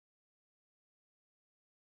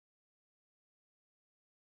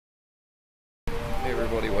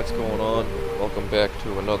everybody, what's going on? Welcome back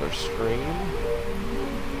to another stream.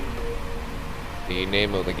 The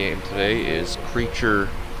name of the game today is Creature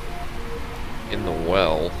in the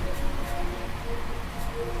Well.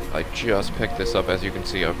 I just picked this up. As you can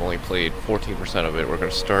see, I've only played 14% of it. We're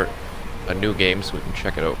going to start a new game so we can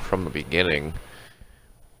check it out from the beginning.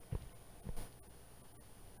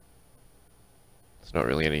 There's not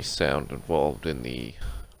really any sound involved in the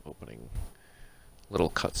opening little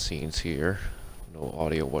cutscenes here. No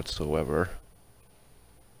audio whatsoever.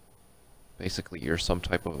 Basically, you're some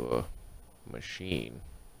type of a machine.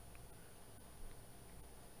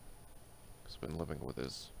 He's been living with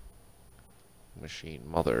his machine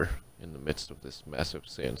mother in the midst of this massive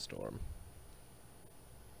sandstorm.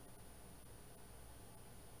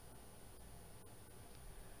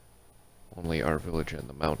 Only our village and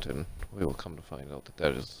the mountain. We will come to find out that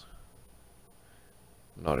that is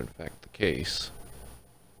not in fact the case.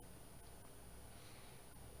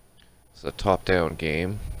 It's a top-down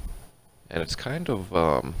game, and it's kind of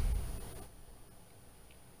like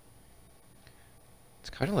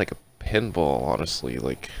a pinball, honestly.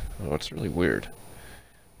 Like, oh, it's really weird,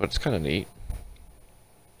 but it's kind of neat.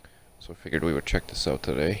 So I figured we would check this out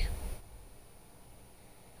today.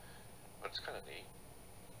 But it's kind of neat.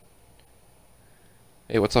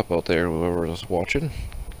 Hey, what's up out there, whoever is watching?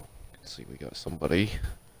 Let's see, we got somebody.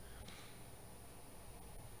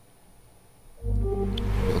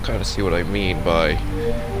 You'll kind of see what I mean by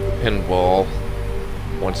pinball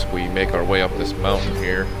once we make our way up this mountain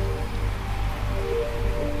here.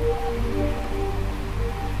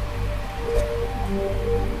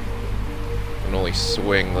 We can only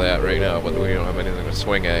swing that right now, but we don't have anything to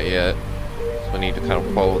swing at yet. So we need to kind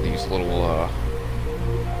of follow these little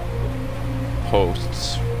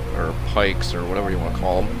posts, or pikes, or whatever you want to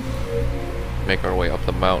call them. Make our way up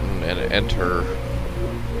the mountain and enter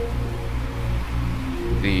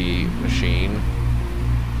the machine.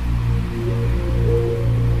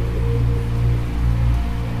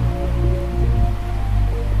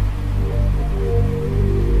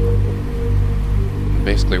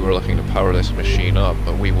 Basically, we're looking to power this machine up,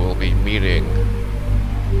 but we will be meeting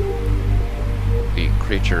the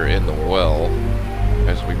creature in the well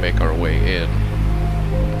as we make our way in.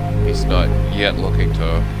 He's not yet looking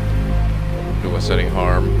to do us any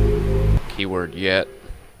harm. Keyword yet.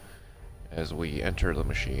 As we enter the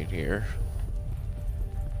machine here.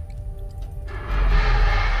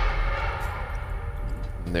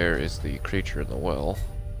 And there is the creature in the well.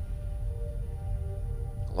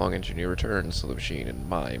 Long engineer returns to the machine in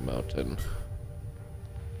my mountain.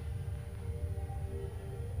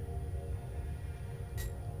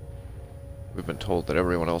 We've been told that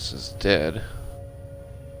everyone else is dead.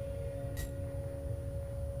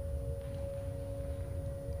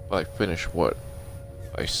 If I finish what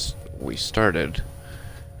we started,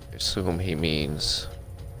 I assume he means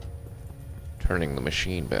turning the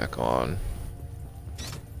machine back on.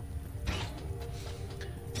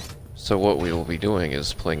 So what we will be doing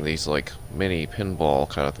is playing these like mini pinball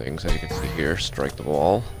kind of things, as you can see here. Strike the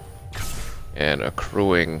ball and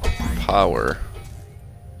accruing power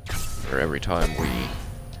for every time we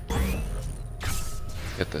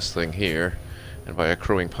hit this thing here, and by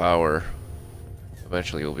accruing power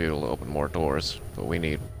eventually we'll be able to open more doors, but we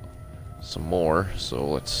need some more, so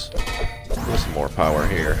let's put some more power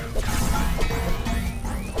here.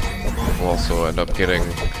 We'll also end up getting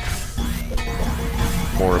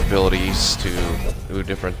more abilities to do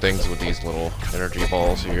different things with these little energy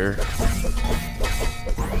balls here.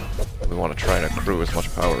 We want to try and accrue as much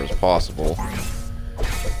power as possible.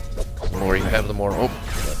 The more you have, the more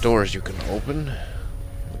doors you can open.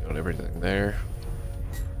 We got everything there.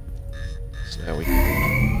 So now we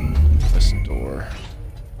can open this door.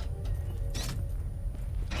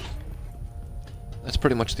 That's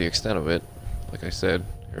pretty much the extent of it. Like I said,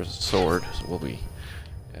 here's a sword, so we'll be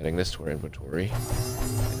adding this to our inventory.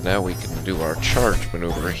 And now we can do our charge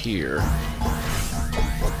maneuver here.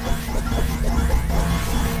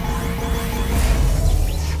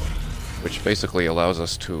 Which basically allows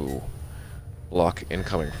us to block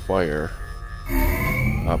incoming fire.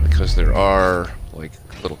 Because there are like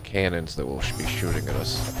little cannons that will be shooting at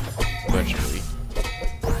us eventually.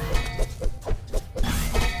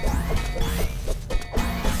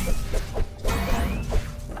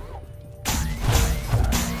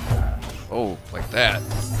 Oh, like that.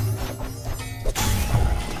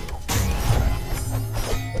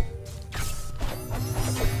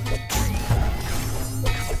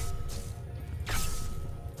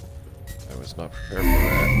 I was not prepared for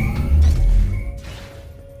that.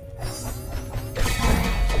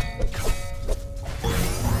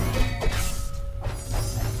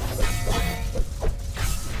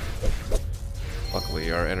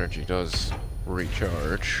 our energy does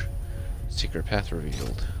recharge. Secret path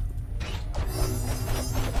revealed.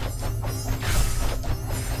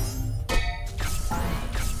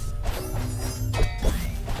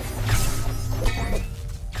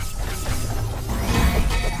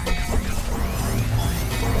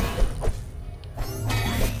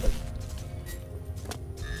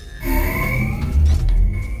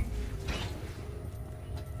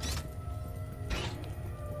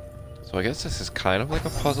 So I guess this is kind of like a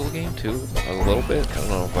puzzle game too, a little bit. I don't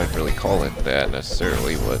know if I'd really call it that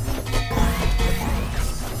necessarily, but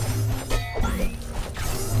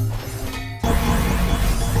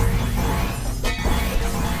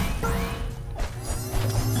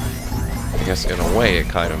I guess in a way it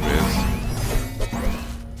kind of is.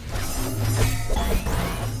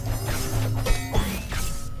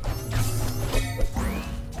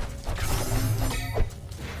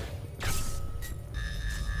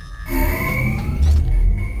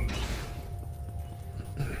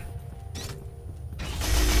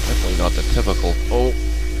 Not the typical,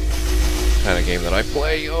 kind of game that I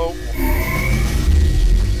play, Oh,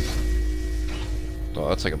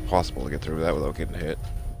 that's like impossible to get through that without getting hit.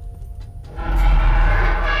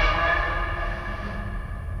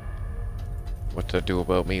 What to do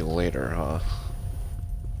about me later, huh?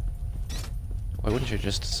 Why wouldn't you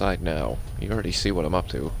just decide now? You already see what I'm up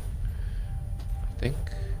to. I think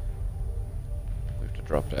we have to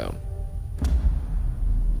drop down.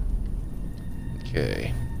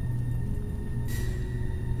 Okay.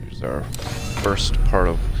 Our first part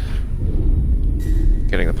of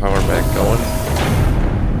getting the power back going.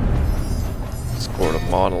 Scored a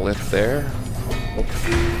monolith there.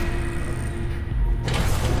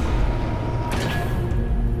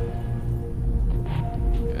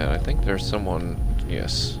 And I think there's someone,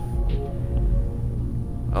 yes.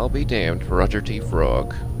 I'll be damned, Roger T.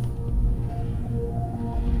 Frog.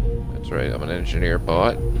 That's right, I'm an engineer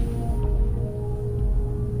bot.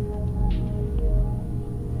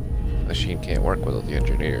 Machine can't work without the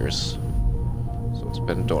engineers, so it's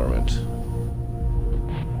been dormant.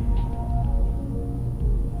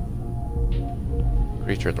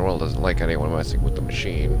 Creature in the world doesn't like anyone messing with the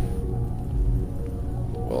machine.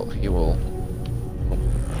 Well, he will.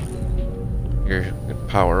 Here, you can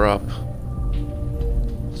power up.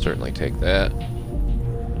 Certainly take that.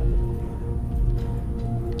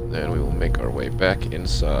 Then we will make our way back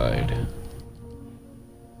inside.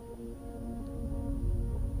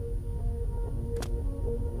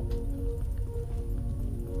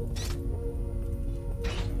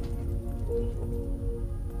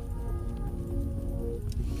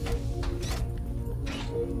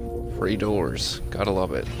 Free doors. Gotta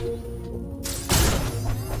love it.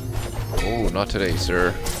 Oh, not today,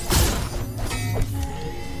 sir.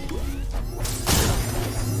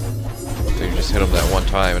 So you just hit them that one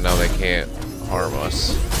time and now they can't harm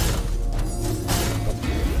us.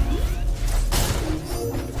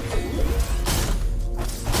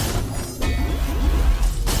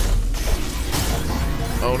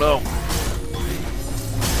 Oh no.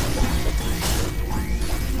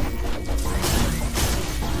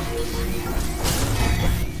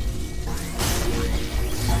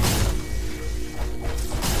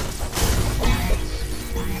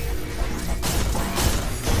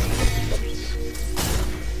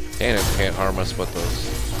 Cannons can't harm us, but those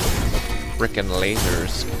frickin'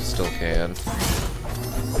 lasers still can.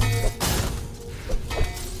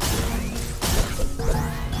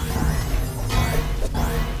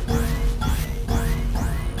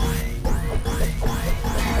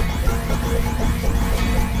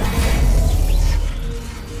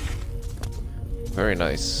 Very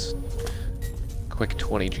nice. Quick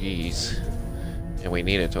 20 Gs. And we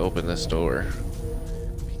need it to open this door.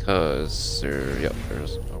 Because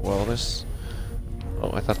there's well this. Oh,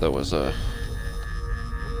 I thought that was a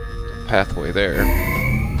pathway there.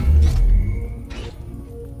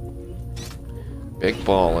 Big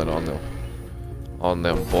ballin' on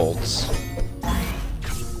them bolts.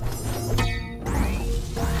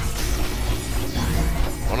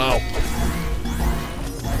 Oh no.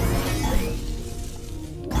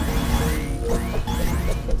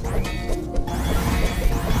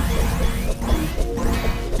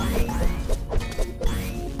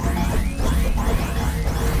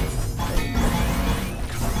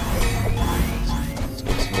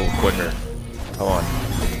 Quicker. Come on.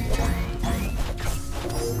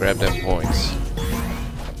 Grab them points.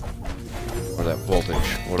 Or that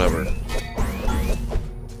voltage. Whatever.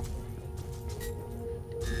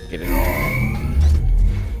 Get it on.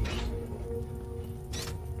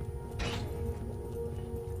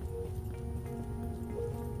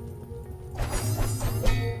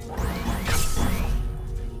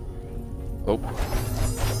 Oh.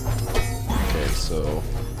 Okay, so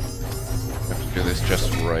I have to do this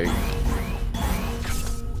just right.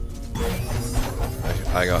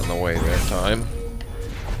 I got in the way that time.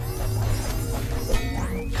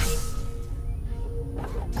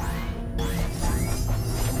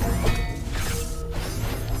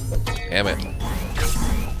 Damn it.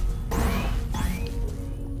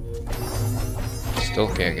 Still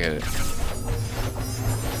can't get it.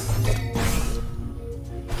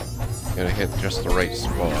 Gotta hit just the right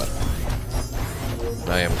spot.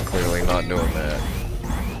 I am clearly not doing that.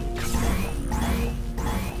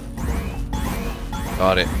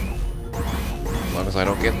 Got it. As long as I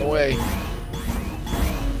don't get in the way.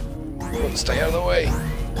 Stay out of the way.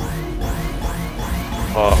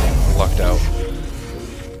 Oh, lucked out.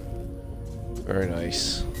 Very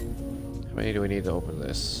nice. How many do we need to open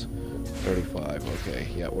this? 35. Okay,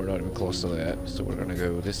 yeah, we're not even close to that. So we're gonna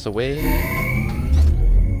go this way.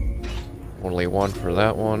 Only one for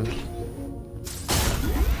that one.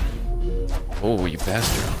 Oh, you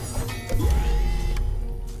bastard.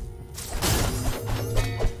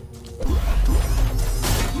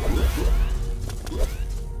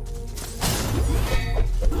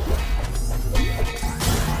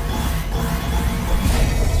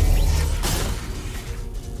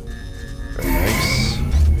 Very nice.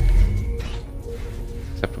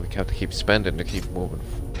 Except we have to keep spending to keep moving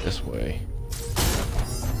this way.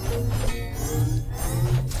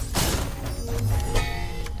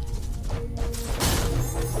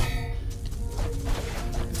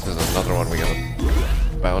 Another one, we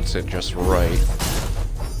gotta bounce it just right.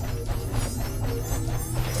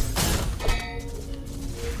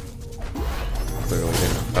 Clearly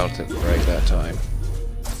didn't bounce it right that time.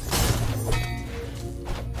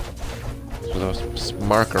 So there's a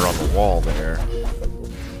marker on the wall there.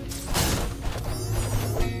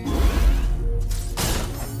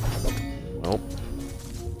 Nope.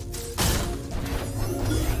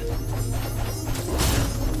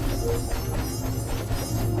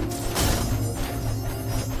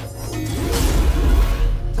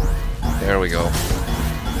 There we go.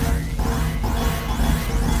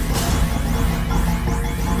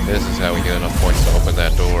 This is how we get enough points to open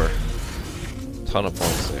that door. Ton of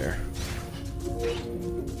points there.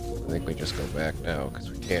 I think we just go back now, because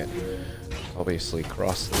we can't obviously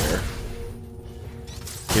cross there.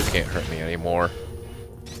 You can't hurt me anymore.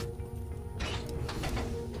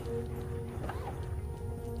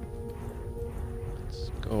 Let's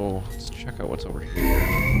go, let's check out what's over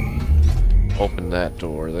here. Open that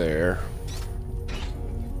door there.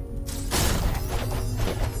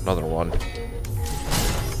 Another one.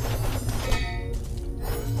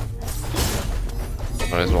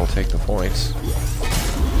 Might as well take the points.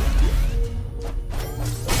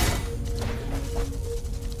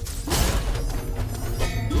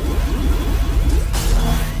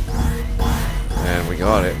 And we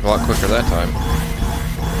got it. A lot quicker that time.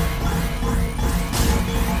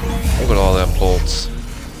 Look at all them bolts.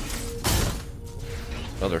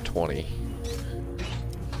 Another 20.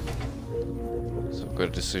 So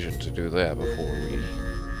good decision to do that before we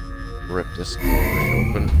rip this door right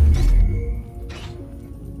open.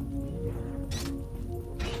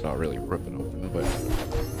 Not really rip it open, but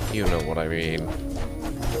you know what I mean.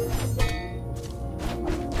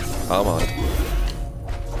 Come on.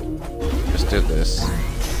 Just did this.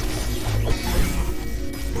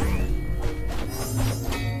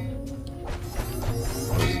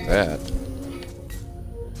 What is that?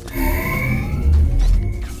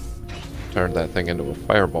 Turned that thing into a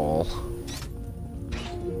fireball.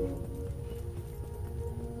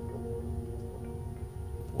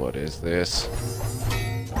 What is this?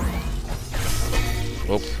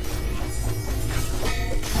 Oops.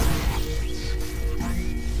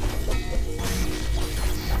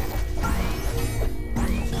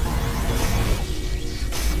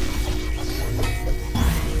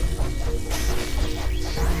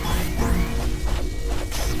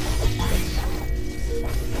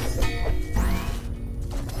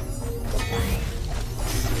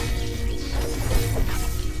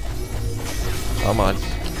 Come on.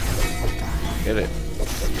 Get it.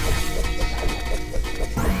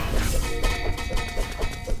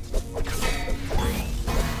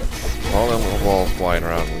 All them walls flying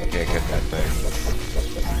around, we can't get that thing.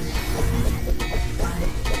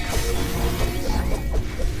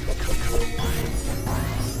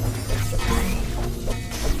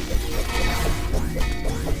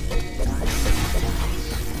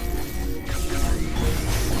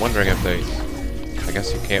 I'm wondering if they... I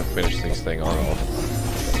guess you can't finish these things off.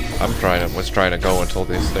 Was trying to go until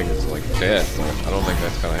this thing is like dead, but I don't think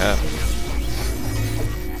that's gonna happen.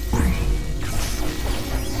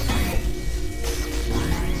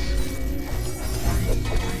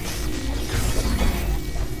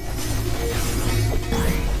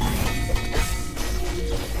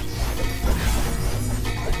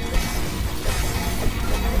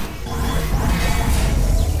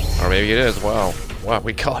 maybe it is. Wow. Wow,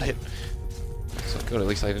 we got it. So good, at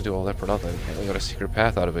least I didn't do all that for nothing. And we got a secret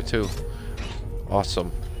path out of it, too.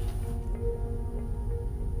 Awesome.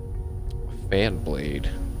 Fan blade.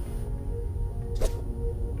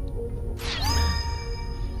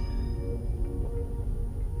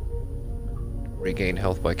 Regain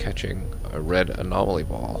health by catching a red anomaly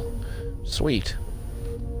ball. Sweet.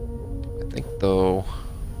 I think, though...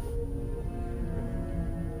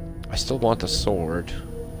 I still want the sword.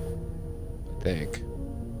 I think.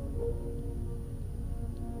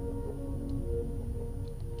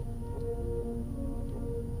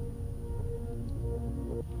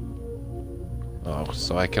 Oh,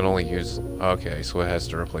 so I can only use... Okay, so it has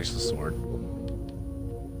to replace the sword.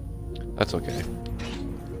 That's okay.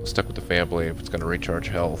 I'll stick with the fan blade if it's gonna recharge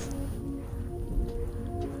health.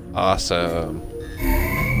 Awesome.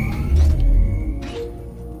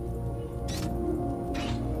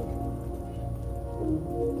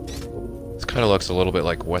 This kind of looks a little bit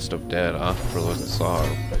like West of Dead, huh? For those that saw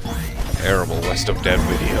a terrible West of Dead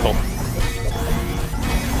video.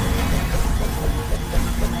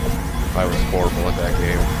 I was horrible at that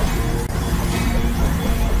game.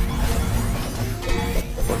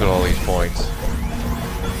 Look at all these points.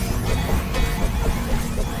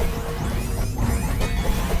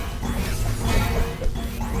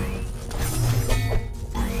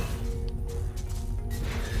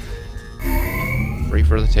 Free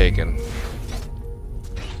for the taking.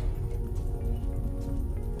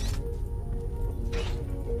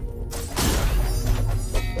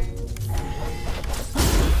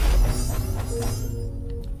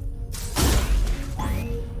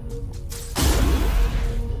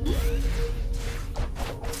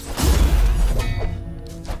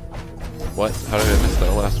 What? How did I miss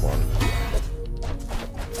that last one?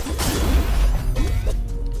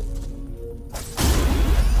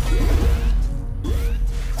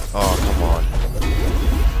 Oh, come on.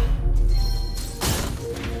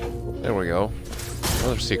 There we go.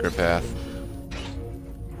 Another secret path.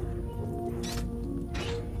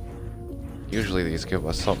 Usually these give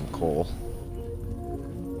us something cool.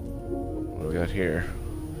 What do we got here?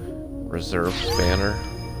 Reserve banner.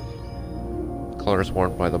 Colors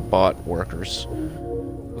worn by the bot workers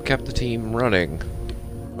who kept the team running.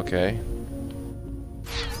 Okay.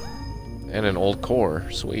 And an old core.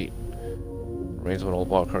 Sweet. Remains of an old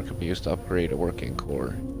bot core could be used to upgrade a working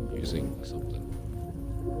core using something.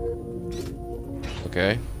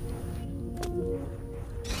 Okay.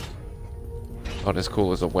 Not as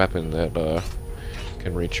cool as a weapon that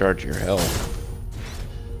can recharge your health.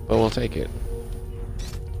 But we'll take it.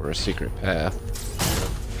 For a secret path.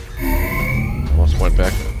 Almost went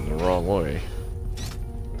back the wrong way.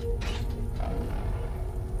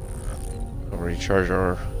 I'll recharge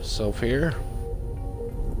ourselves here.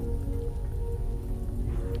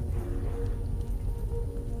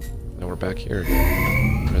 Now we're back here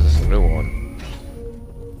again. Or is this a new one?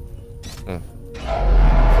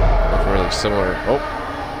 Looks really similar. Oh!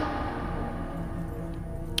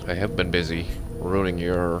 I have been busy ruining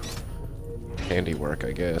your handiwork,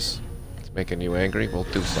 I guess. It's making you angry? We'll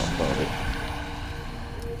do something about it.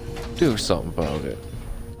 Do something about it.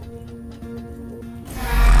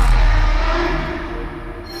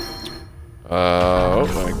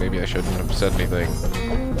 Oh, maybe I shouldn't have said anything.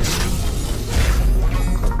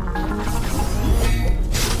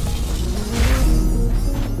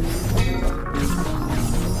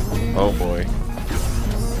 Oh boy.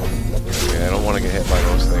 Yeah, I don't want to get hit by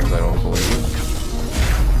those things, I don't believe.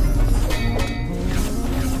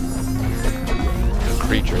 The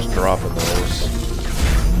creature's dropping those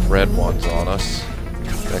red ones on us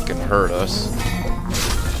that can hurt us.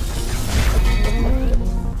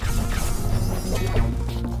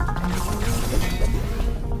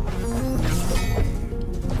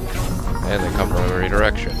 And they come from every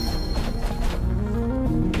direction.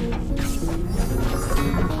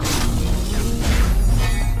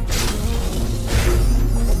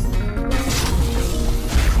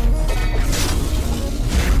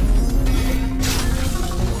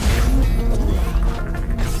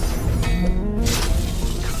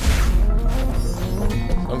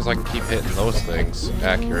 I can keep hitting those things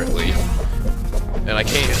accurately. And I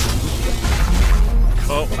can't.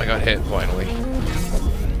 Oh, I got hit finally.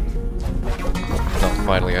 Not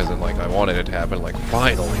finally as in like I wanted it to happen, like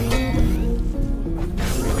finally.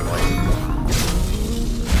 Meaning like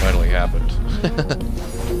finally happened.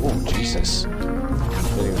 Oh, Jesus.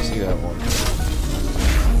 Didn't even see that one.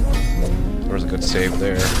 There was a good save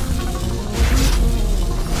there.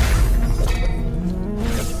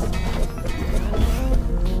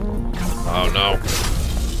 Oh no.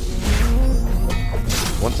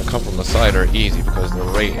 Ones that come from the outside are easy because they're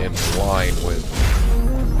right in line with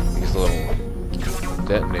these little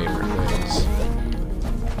detonator things.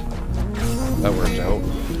 That worked out.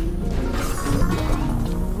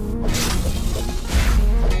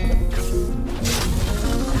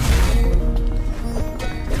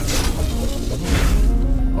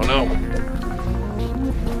 Oh no!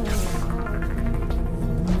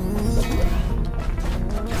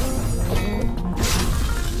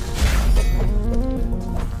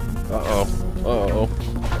 Uh-oh. Uh-oh.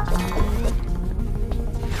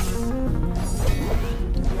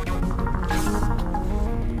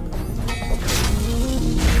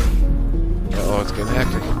 Uh-oh, it's getting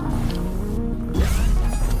hectic.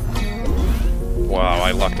 Wow,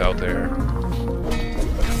 I lucked out there.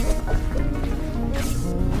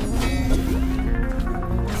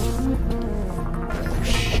 Oh,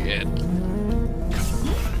 shit.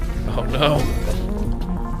 Oh, no.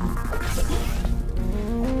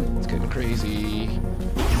 It's getting crazy.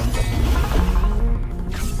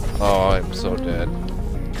 Oh, I'm so dead.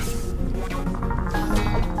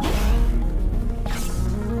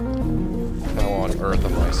 How on earth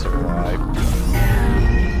am I still alive?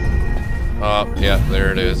 Oh, yeah,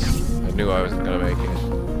 there it is. I knew I wasn't gonna make it.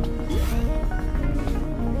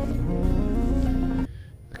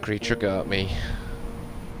 The creature got me.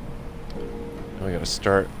 Now we gotta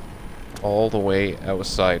start all the way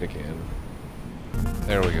outside again.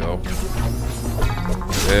 There we go.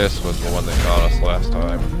 This was the one that got us last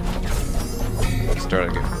time. It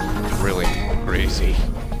started getting really crazy.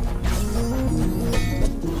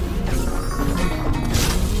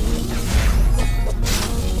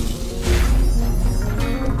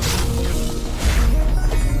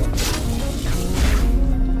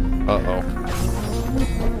 Uh-oh.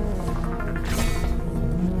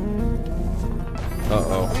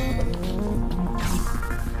 Uh-oh.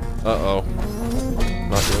 Uh-oh.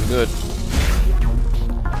 Not doing good.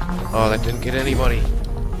 Oh, that didn't get anybody.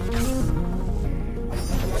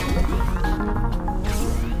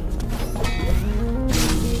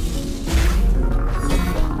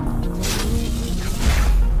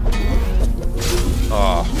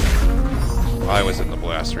 Oh. I was in the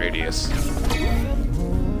blast radius.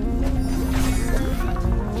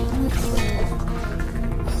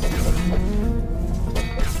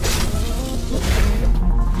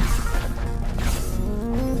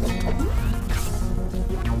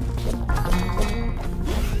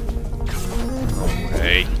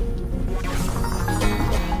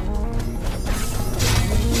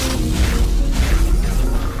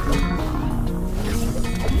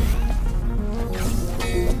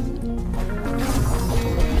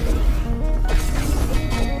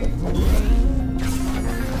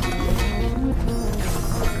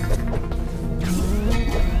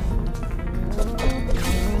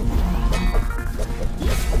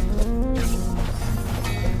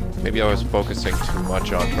 Maybe I was focusing too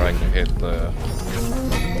much on trying to hit the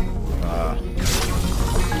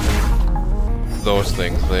those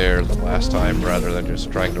things there the last time rather than just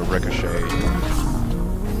trying to ricochet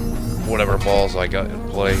whatever balls I got in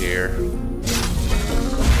play here.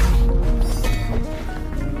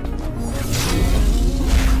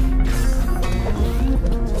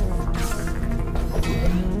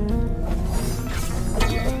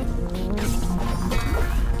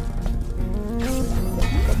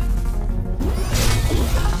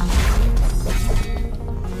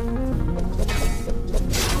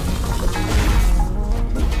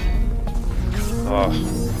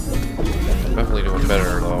 Definitely doing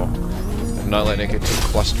better though. I'm not letting it get too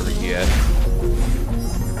clustery yet.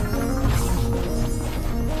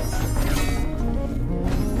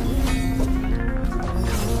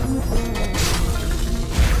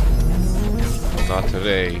 Not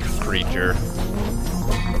today, creature.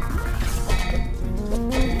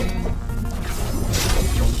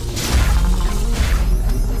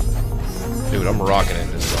 Dude, I'm rocking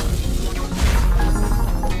it this time.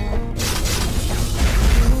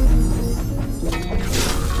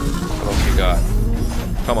 Got.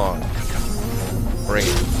 Come on. Bring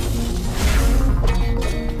it.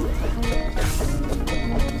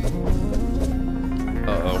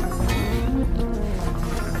 Uh-oh.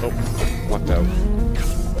 Oh, locked out.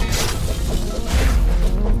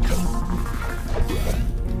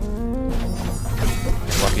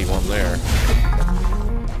 Lucky one there.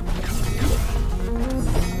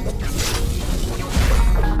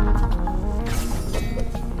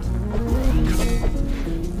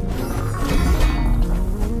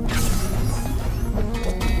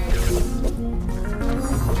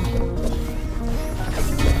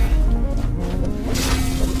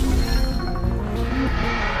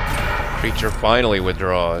 Creature finally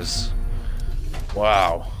withdraws.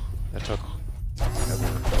 Wow. That took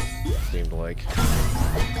ever, seemed like.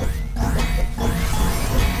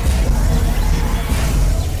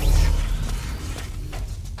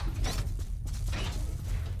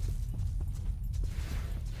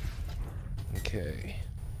 Okay.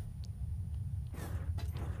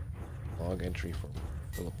 Log entry from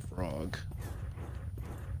Philip Frog.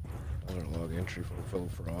 Another log entry from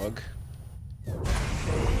Philip Frog.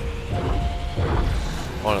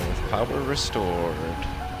 Monolith power restored.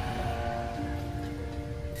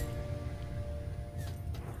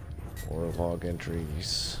 More log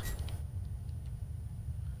entries.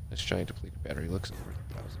 This giant depleted battery looks over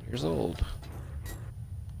 1,000 years old.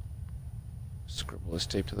 Scribble is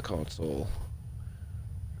taped to the console.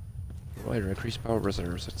 Provider, increase power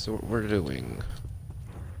reserves. That's what we're doing.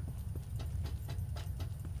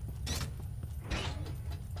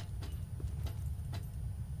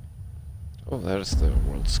 Oh, that is the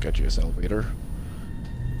world's sketchiest elevator.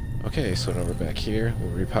 Okay, so now we're back here.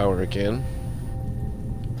 We'll repower again.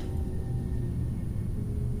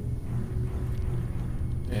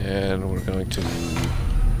 And we're going to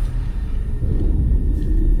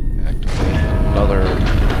activate another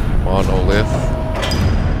monolith.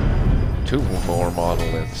 2 more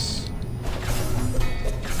monoliths.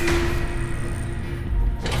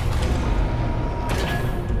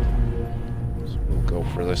 So we'll go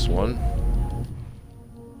for this one.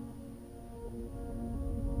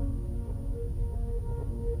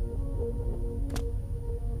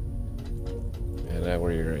 And now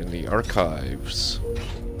we're in the archives.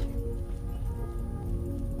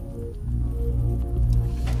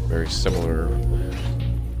 Very similar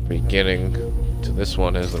beginning to this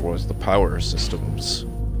one as there was the power systems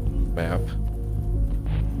map.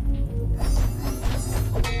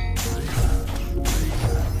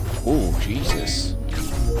 Ooh, Jesus.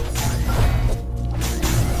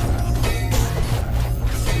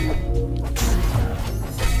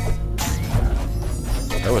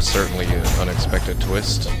 That was certainly an unexpected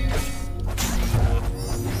twist.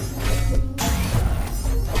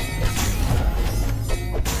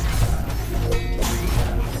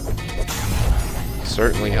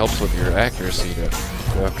 Certainly helps with your accuracy to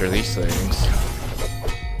go after these things.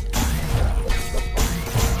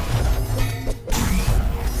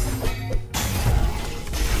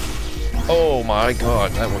 Oh my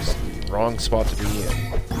god, that was the wrong spot to be in.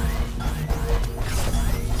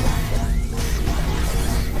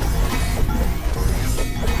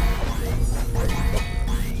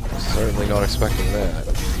 Certainly not expecting that.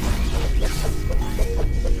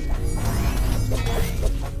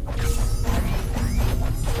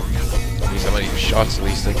 How many shots do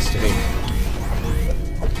these things take?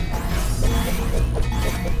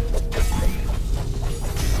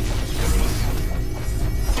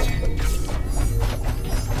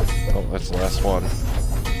 Oh, that's the last one.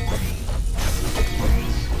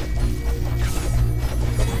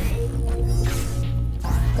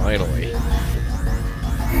 Finally.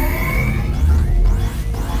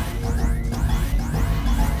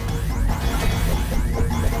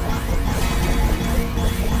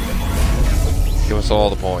 Give us all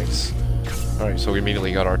the points. Alright, so we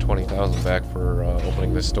immediately got our 20,000 back for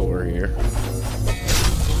opening this door here.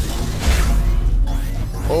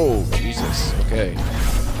 Oh, Jesus. Okay.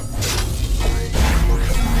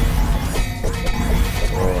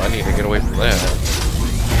 Oh, I need to get away from that.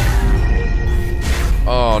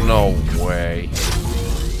 Oh, no way.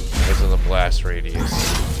 This is a blast radius.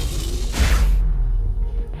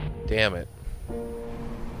 Damn it.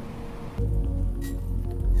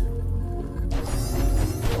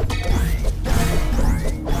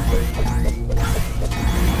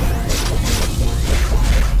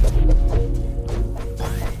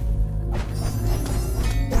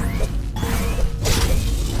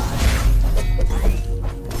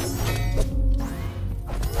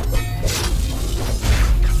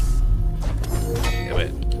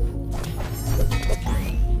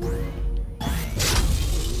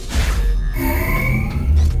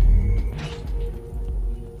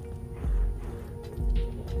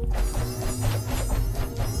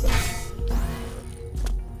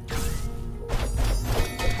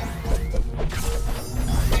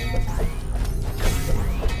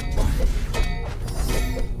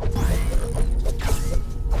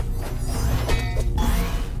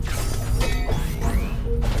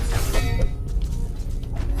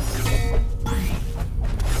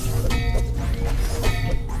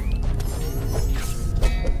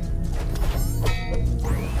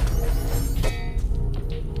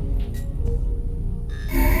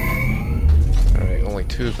 Alright, only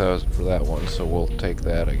 2,000 for that one, so we'll take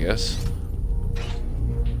that, I guess.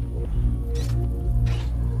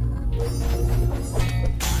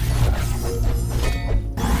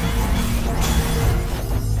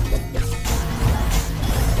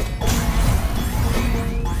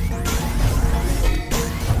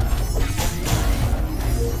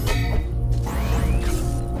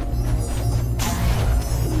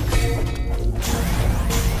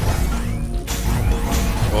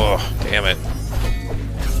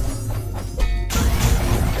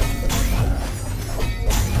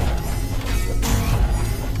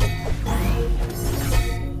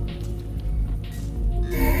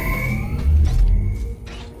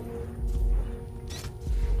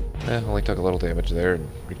 only took a little damage there and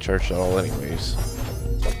recharged it all anyways.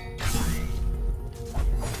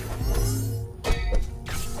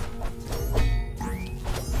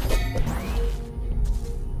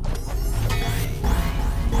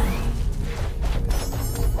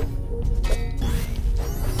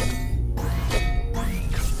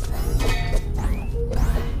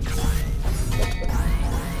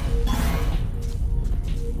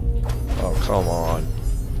 Oh, come on.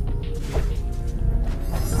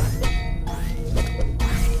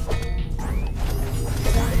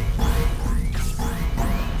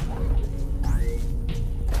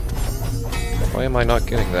 Why am I not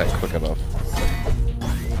getting that quick enough?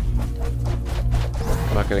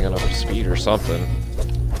 I'm not getting enough speed or something.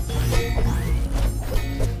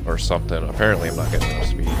 Or something. Apparently I'm not getting enough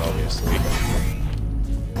speed, obviously.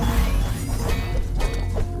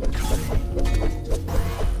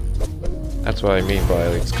 That's what I mean by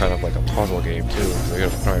it's kind of like a puzzle game too. So you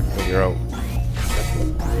gotta try and figure out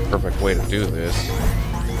the perfect way to do this.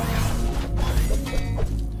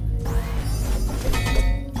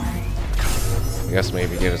 I guess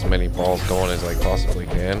maybe get as many balls going as I possibly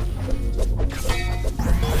can.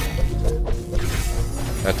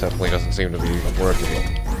 That definitely doesn't seem to be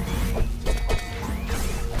working.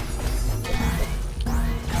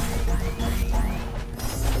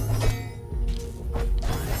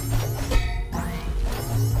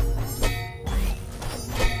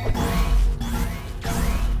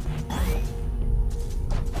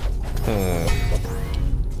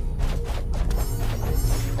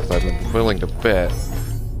 I'm willing to bet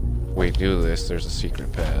we do this, there's a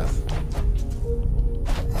secret path.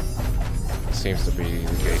 It seems to be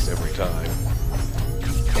the case every time.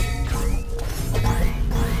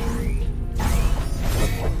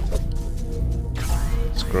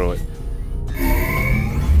 Screw it.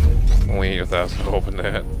 Only need 1,000 to open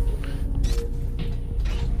that.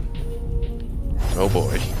 Oh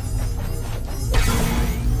boy.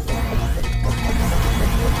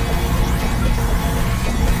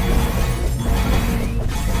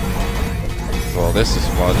 Well, this is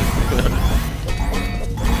fun.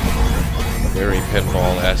 Very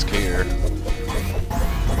pinball-esque here.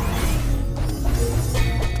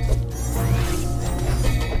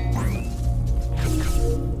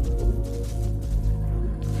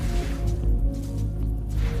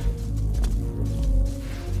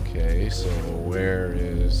 Okay, so where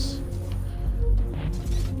is...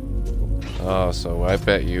 Oh, so I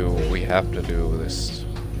bet you we have to do this.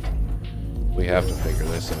 We have to figure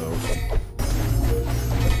this out.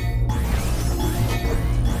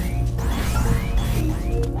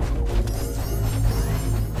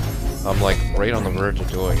 I'm like right on the verge of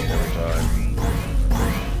doing it every time.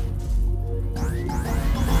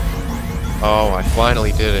 Oh, I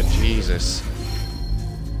finally did it, Jesus.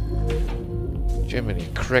 Jiminy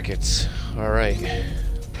crickets. Alright.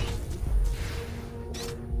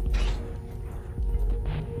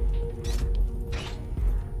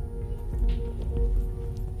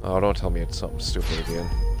 Oh, don't tell me it's something stupid again.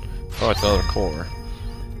 Oh, it's another core.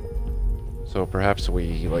 So perhaps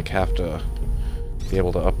we, like, have to be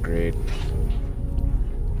able to upgrade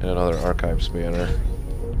in another archive spanner.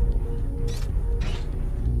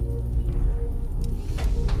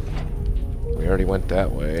 We already went that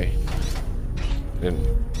way. Didn't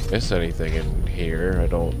miss anything in here, I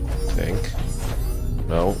don't think.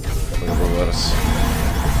 No, they're gonna let us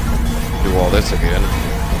do all this again.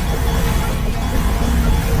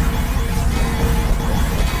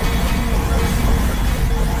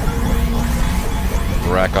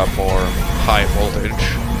 Rack up more high voltage.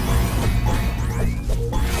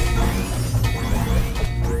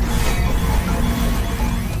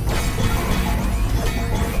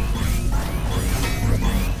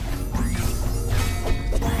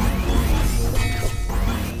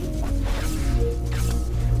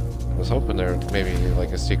 I was hoping there maybe like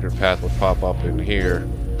a secret path would pop up in here.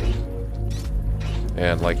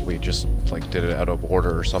 And like we just like did it out of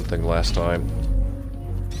order or something last time.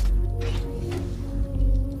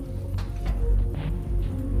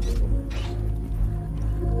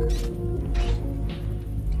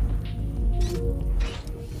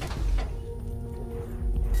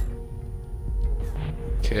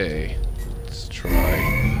 Okay, let's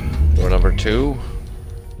try door number 2.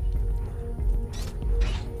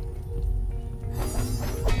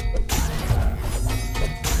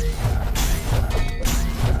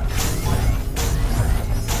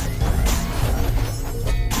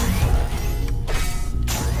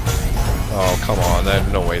 Oh, come on, there's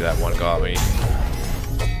no way that one got me.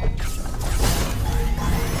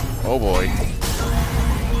 Oh boy.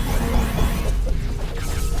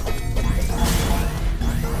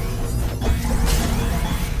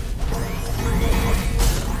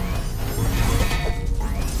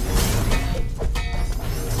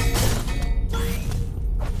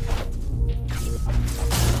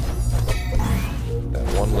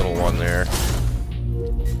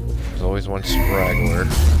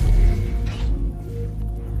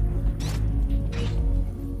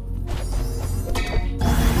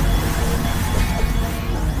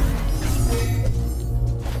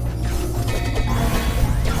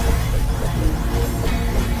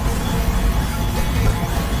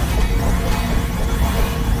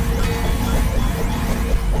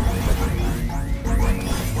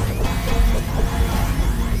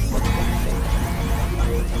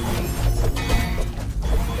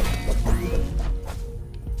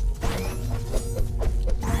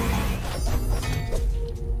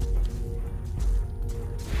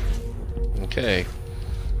 Okay.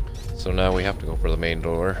 So now we have to go for the main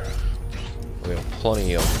door. We have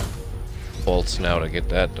plenty of bolts now to get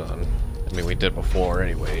that done. I mean, we did before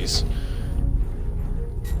anyways.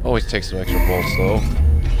 Always takes some extra bolts though.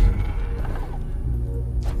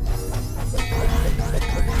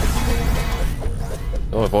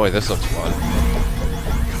 Oh boy, this looks fun.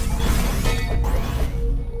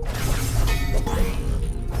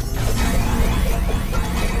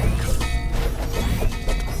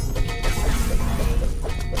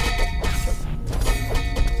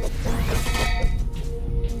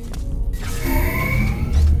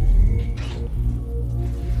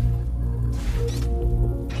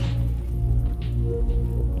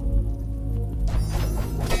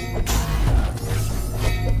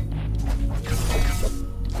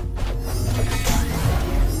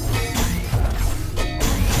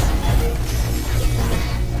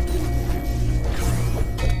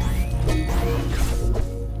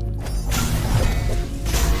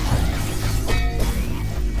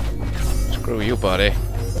 Screw you, buddy.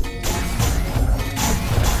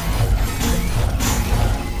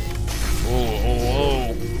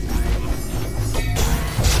 Whoa.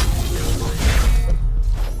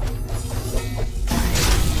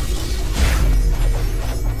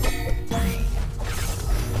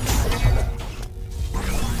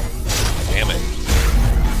 Damn it.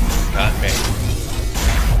 Got me.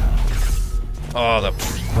 Oh, the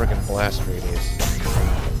friggin' blast radius.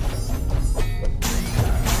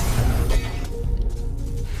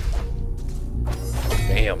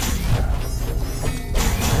 Damn.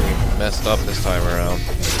 We messed up this time around.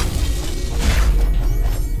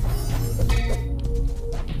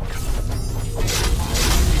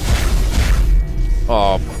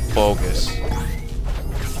 Oh, bogus.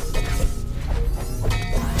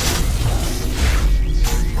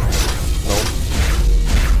 Nope.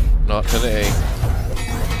 Not today.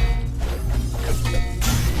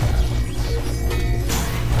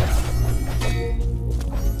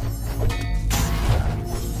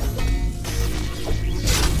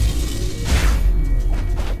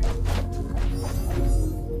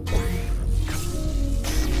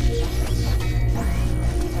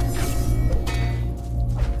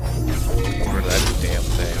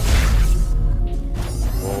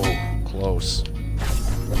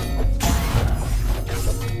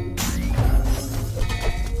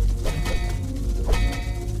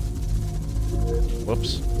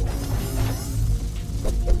 Whoops.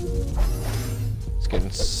 It's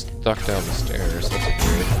getting stuck down the stairs. That's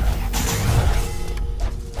weird.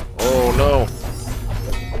 Oh no!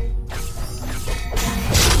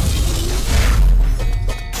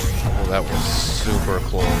 Oh, that was super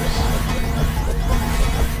close.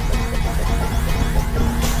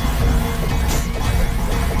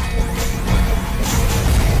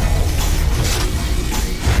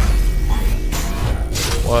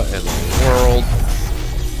 What in the world?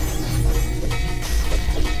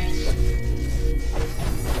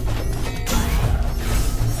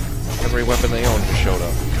 Every weapon they own just showed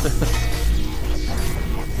up.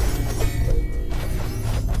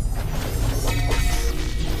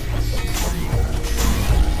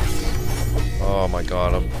 Oh my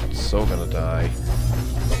god, I'm so gonna die.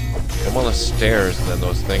 I'm on the stairs and then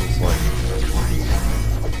those things like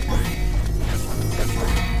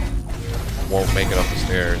won't make it up the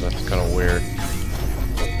stairs. That's kind of weird.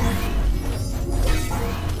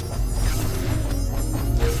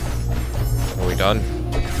 Are we done?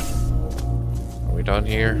 Are we done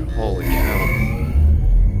here? Holy cow.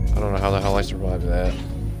 I don't know how the hell I survived that.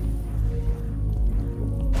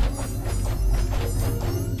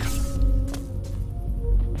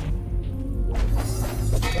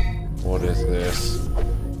 What is this?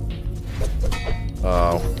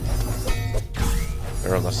 Oh.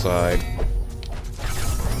 They're on the side.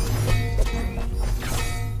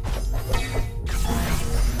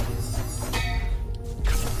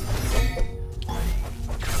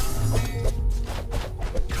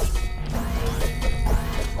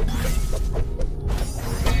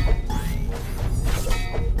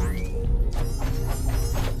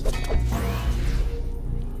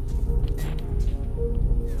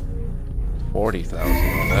 $40,000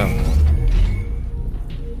 on that one.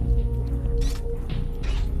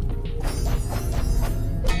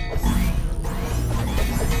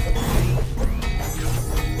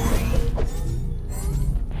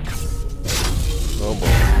 Oh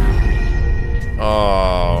boy.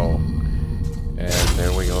 Oh. And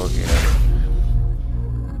there we go again.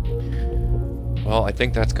 Well, I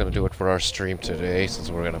think that's going to do it for our stream today,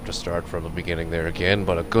 since we're going to have to start from the beginning there again,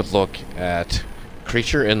 but a good look at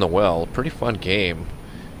Creature in the Well. Pretty fun game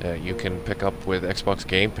that you can pick up with Xbox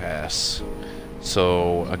Game Pass.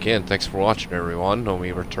 So again, thanks for watching, everyone. When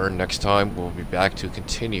we return next time, we'll be back to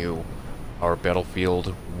continue our Battlefield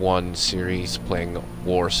 1 series playing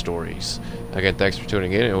War Stories. Again, thanks for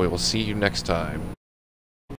tuning in, and we will see you next time.